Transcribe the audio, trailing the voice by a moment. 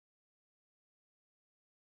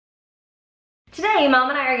Today, Mom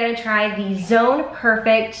and I are going to try the Zone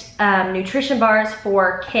Perfect nutrition bars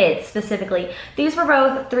for kids specifically. These were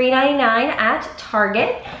both $3.99 at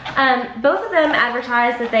Target. Both of them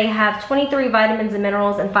advertise that they have 23 vitamins and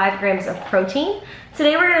minerals and 5 grams of protein.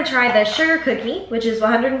 Today we're going to try the sugar cookie, which is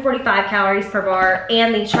 145 calories per bar,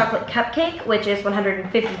 and the chocolate cupcake, which is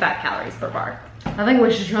 155 calories per bar. I think we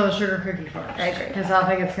should try the sugar cookie first. I agree. Because I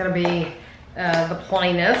think it's going to be the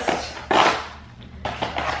plainest.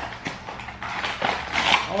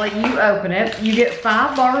 I'll let you open it. You get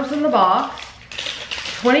 5 bars in the box,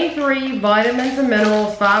 23 vitamins and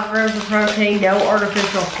minerals, 5 grams of protein, no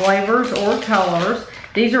artificial flavors or colors.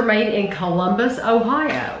 These are made in Columbus,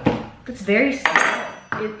 Ohio. It's very small.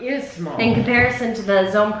 It is small. In comparison to the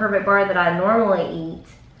Zone Perfect bar that I normally eat,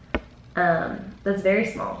 that's very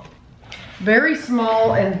small. Very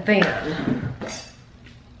small and thin.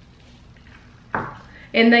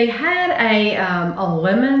 And they had a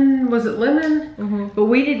lemon, was it lemon? Mm-hmm. But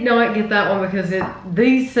we did not get that one because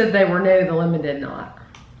these said they were new, the lemon did not.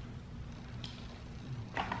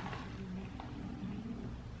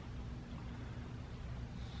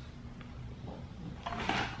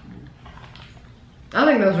 I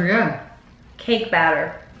think those are good. Cake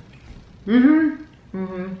batter. Mm-hmm.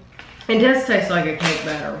 Mm-hmm. It does taste like a cake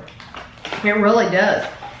batter. It really does.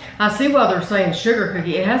 I see why they're saying sugar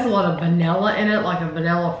cookie. It has a lot of vanilla in it, like a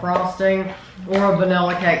vanilla frosting or a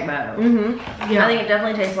vanilla cake batter. Mm-hmm. Yeah. I think it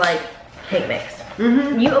definitely tastes like cake mix.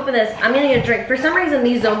 Mm-hmm. You open this, I'm gonna get a drink. For some reason,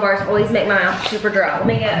 these Zone bars always make my mouth super dry. Let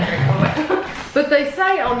me get a drink. But they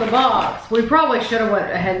say on the box, we probably should have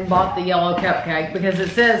went ahead and bought the yellow cupcake because it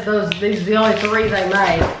says these are the only 3 they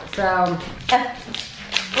made. So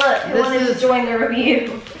look, who wanted to join the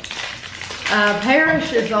review?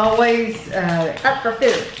 Parrish is always up for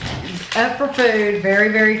food. Up for food, very,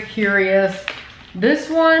 very curious. This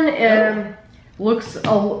one looks,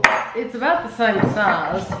 it's about the same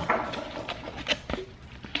size.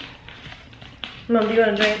 Mom, do you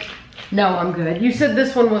want a drink? No, I'm good. You said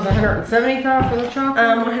this one was 175 for the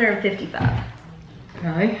chocolate? 155.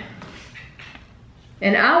 Okay.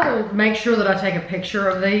 And I will make sure that I take a picture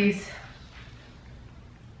of these.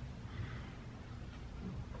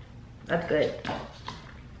 That's good.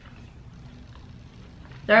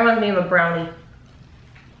 That reminds me of a brownie.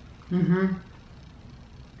 Mm-hmm.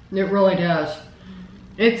 It really does.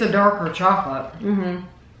 It's a darker chocolate. Mm-hmm.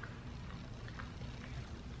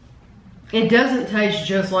 It doesn't taste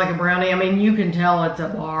just like a brownie. I mean, you can tell it's a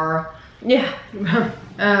bar. Yeah.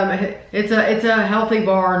 It's a healthy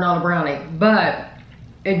bar, not a brownie. But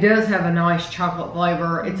it does have a nice chocolate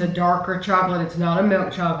flavor. It's a darker chocolate. It's not a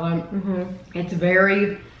milk chocolate. Mm-hmm. It's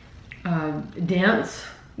very dense.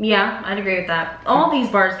 Yeah, I'd agree with that. All these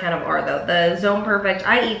bars kind of are though. The Zone Perfect,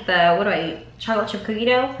 I eat the, what do I eat? Chocolate chip cookie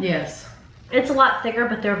dough? Yes. It's a lot thicker,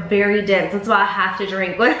 but they're very dense. That's why I have to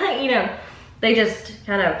drink. They just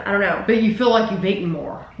kind of, I don't know. But you feel like you've eaten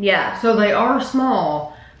more. Yeah. So they are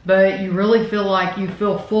small, but you really feel like you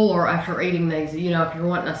feel fuller after eating these. You know, if you're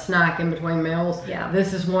wanting a snack in between meals, yeah.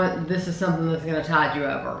 This is something that's gonna tide you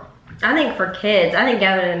over. I think for kids, I think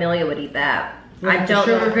Gavin and Amelia would eat that. I don't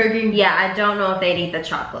know. Sugar cookie? Yeah, I don't know if they'd eat the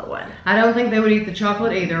chocolate one. I don't think they would eat the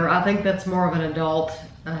chocolate either. I think that's more of an adult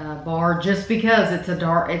bar, just because it's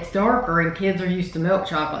darker and kids are used to milk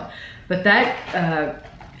chocolate. But that,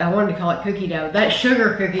 I wanted to call it cookie dough. That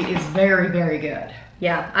sugar cookie is very, very good.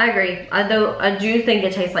 Yeah, I agree. Although I do think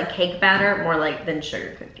it tastes like cake batter more than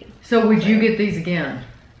sugar cookie. So would you get these again?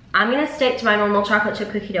 I'm gonna stick to my normal chocolate chip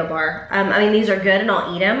cookie dough bar. I mean, these are good and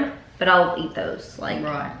I'll eat them, but I'll eat those.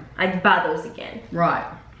 Right. I'd buy those again. Right.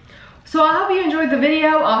 So I hope you enjoyed the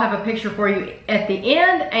video. I'll have a picture for you at the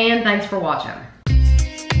end, and thanks for watching.